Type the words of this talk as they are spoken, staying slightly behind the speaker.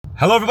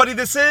Hello everybody,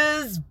 this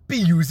is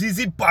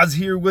BUZZ Buzz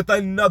here with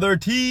another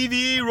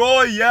TV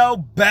Royale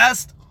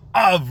Best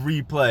of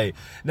Replay.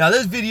 Now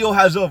this video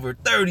has over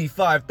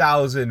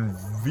 35,000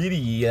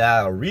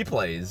 video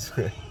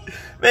replays,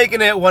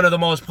 making it one of the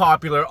most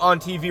popular on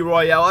TV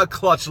Royale, a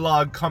clutch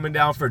log coming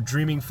down for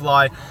Dreaming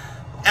Fly,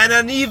 and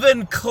an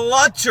even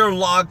clutcher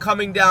log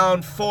coming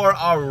down for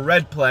our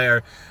red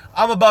player.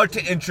 I'm about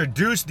to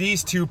introduce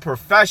these two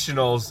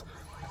professionals.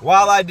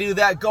 While I do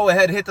that, go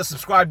ahead, hit the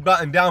subscribe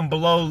button down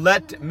below.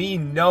 Let me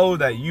know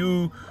that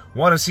you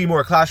want to see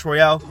more Clash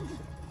Royale.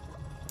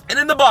 And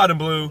in the bottom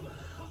blue,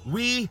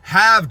 we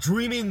have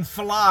Dreaming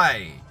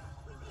Fly.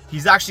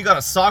 He's actually got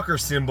a soccer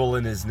symbol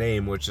in his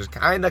name, which is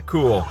kind of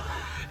cool.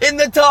 In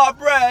the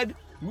top red,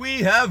 we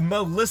have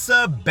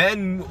Melissa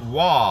Benoist.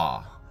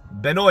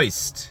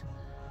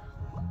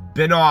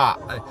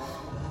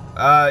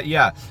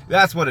 Yeah,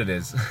 that's what it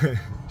is.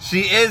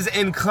 She is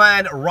in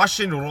clan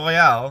Russian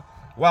Royale,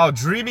 while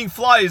Dreaming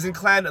Fly is in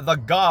clan The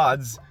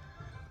Gods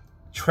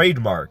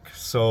trademark.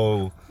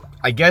 So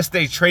I guess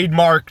they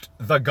trademarked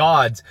The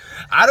Gods.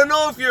 I don't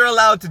know if you're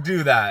allowed to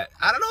do that.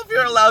 I don't know if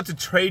you're allowed to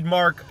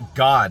trademark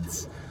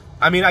gods.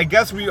 I mean, I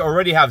guess we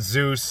already have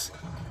Zeus,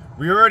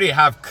 we already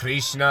have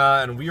Krishna,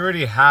 and we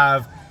already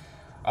have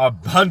a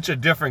bunch of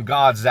different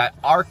gods that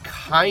are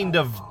kind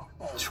of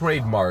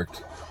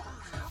trademarked.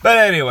 But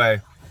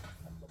anyway,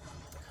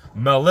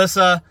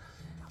 Melissa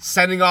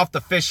sending off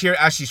the fish here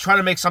as she's trying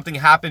to make something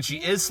happen. She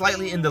is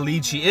slightly in the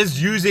lead. She is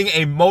using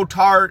a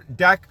Motar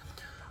deck,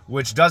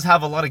 which does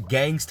have a lot of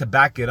gangs to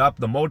back it up.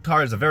 The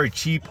Motar is a very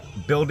cheap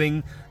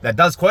building that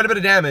does quite a bit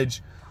of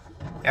damage.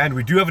 And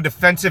we do have a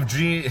defensive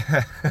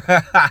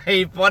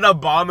He put a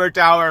bomber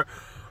tower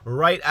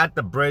right at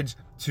the bridge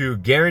to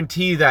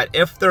guarantee that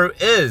if there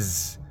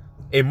is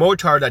a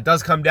Motar that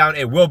does come down,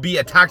 it will be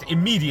attacked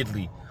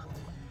immediately.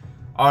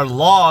 Our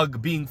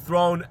log being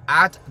thrown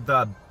at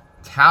the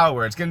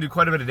tower, it's gonna do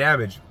quite a bit of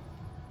damage.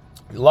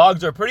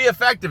 Logs are pretty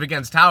effective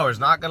against towers,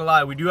 not gonna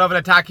lie. We do have an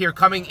attack here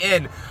coming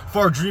in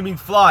for Dreaming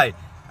Fly.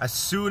 As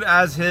soon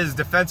as his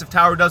defensive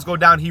tower does go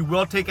down, he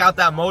will take out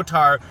that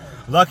Motar.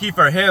 Lucky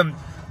for him,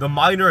 the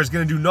miner is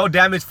gonna do no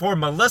damage for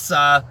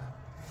Melissa.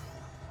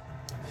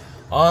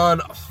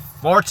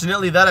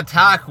 Unfortunately, that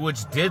attack,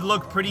 which did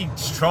look pretty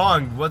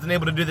strong, wasn't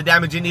able to do the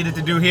damage it needed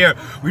to do here.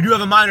 We do have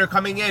a miner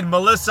coming in.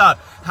 Melissa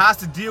has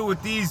to deal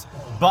with these.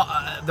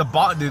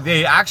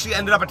 They actually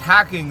ended up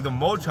attacking the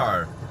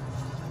Motar,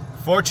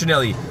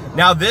 fortunately.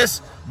 Now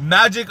this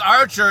magic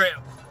archer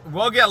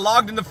will get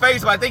logged in the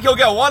face, but I think he'll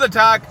get one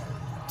attack.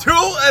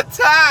 Two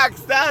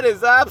attacks! That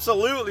is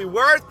absolutely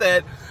worth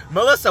it.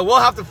 Melissa will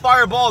have to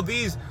fireball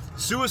these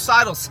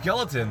suicidal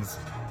skeletons.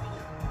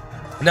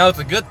 Now it's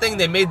a good thing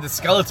they made the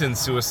skeletons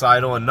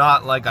suicidal and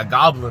not like a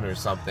goblin or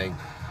something,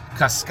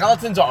 because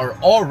skeletons are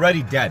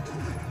already dead.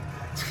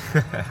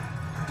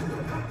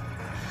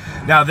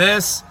 Now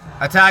this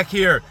attack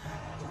here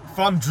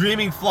from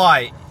Dreaming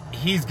Fly,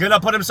 he's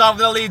gonna put himself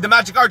in the lead. The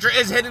magic archer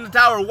is hitting the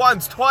tower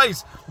once,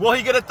 twice. Will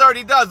he get a third?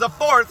 He does. The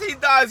fourth, he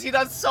does. He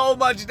does so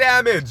much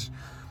damage.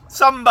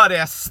 Somebody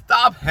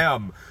stop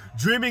him.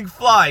 Dreaming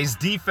Fly's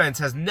defense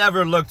has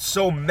never looked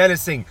so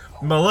menacing.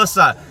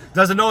 Melissa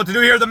doesn't know what to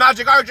do here. The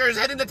magic archer is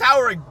hitting the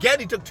tower again.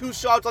 He took 2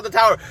 shots on the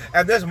tower,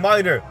 and this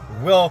miner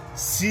will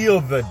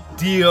seal the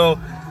deal.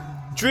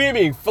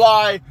 Dreaming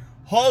Fly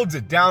holds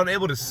it down,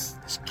 able to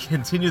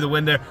continue the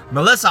win there.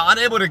 Melissa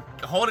unable to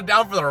hold it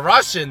down for the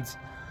Russians.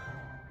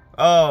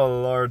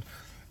 Oh, Lord.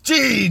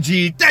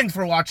 GG. Thanks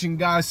for watching,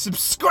 guys.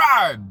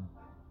 Subscribe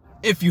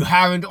if you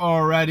haven't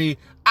already.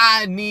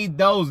 I need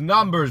those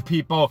numbers,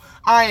 people.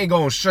 I ain't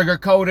gonna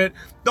sugarcoat it.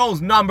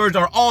 Those numbers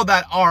are all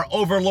that our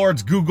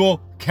overlords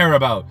Google care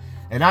about.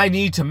 And I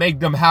need to make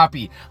them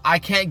happy. I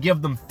can't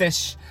give them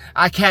fish.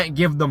 I can't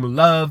give them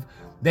love.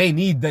 They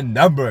need the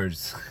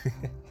numbers.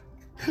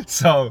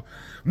 So,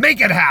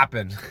 make it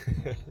happen.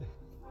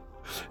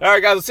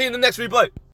 Alright guys, we'll see you in the next replay.